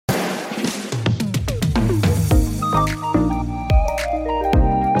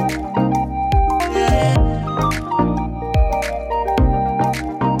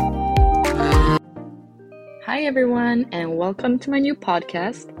Hi everyone, and welcome to my new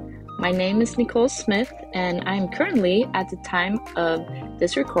podcast. My name is Nicole Smith, and I'm currently, at the time of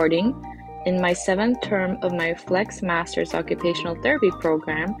this recording, in my 7th term of my Flex Master's Occupational Therapy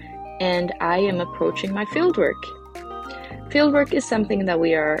program, and I am approaching my fieldwork. Fieldwork is something that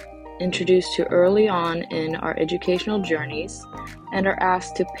we are introduced to early on in our educational journeys and are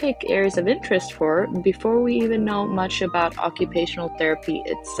asked to pick areas of interest for before we even know much about occupational therapy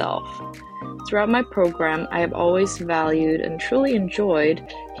itself. Throughout my program, I have always valued and truly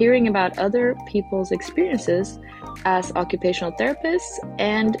enjoyed hearing about other people's experiences as occupational therapists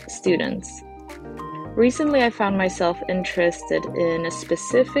and students. Recently, I found myself interested in a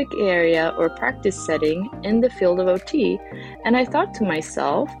specific area or practice setting in the field of OT, and I thought to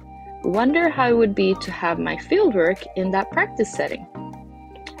myself, wonder how it would be to have my fieldwork in that practice setting.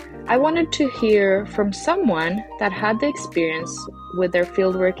 I wanted to hear from someone that had the experience with their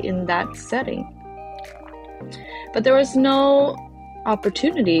fieldwork in that setting. But there was no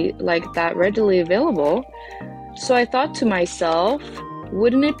opportunity like that readily available, so I thought to myself,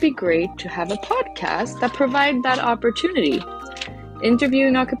 wouldn't it be great to have a podcast that provided that opportunity?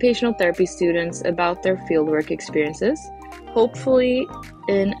 Interviewing occupational therapy students about their fieldwork experiences, hopefully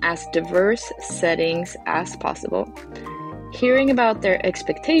in as diverse settings as possible. Hearing about their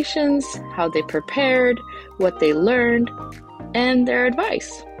expectations, how they prepared, what they learned, and their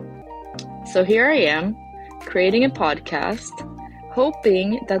advice. So here I am, creating a podcast,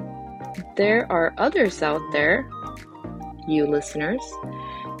 hoping that there are others out there, you listeners,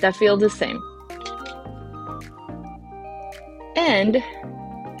 that feel the same. And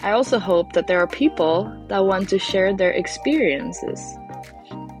I also hope that there are people that want to share their experiences.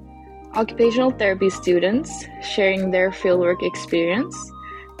 Occupational therapy students sharing their fieldwork experience,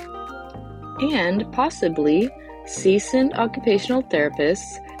 and possibly seasoned occupational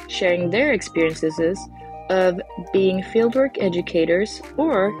therapists sharing their experiences of being fieldwork educators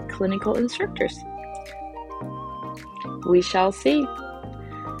or clinical instructors. We shall see.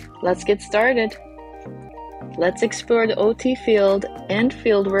 Let's get started. Let's explore the OT field and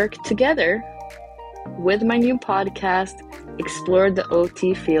fieldwork together with my new podcast, Explore the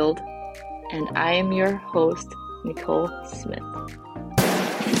OT Field. And I am your host, Nicole Smith.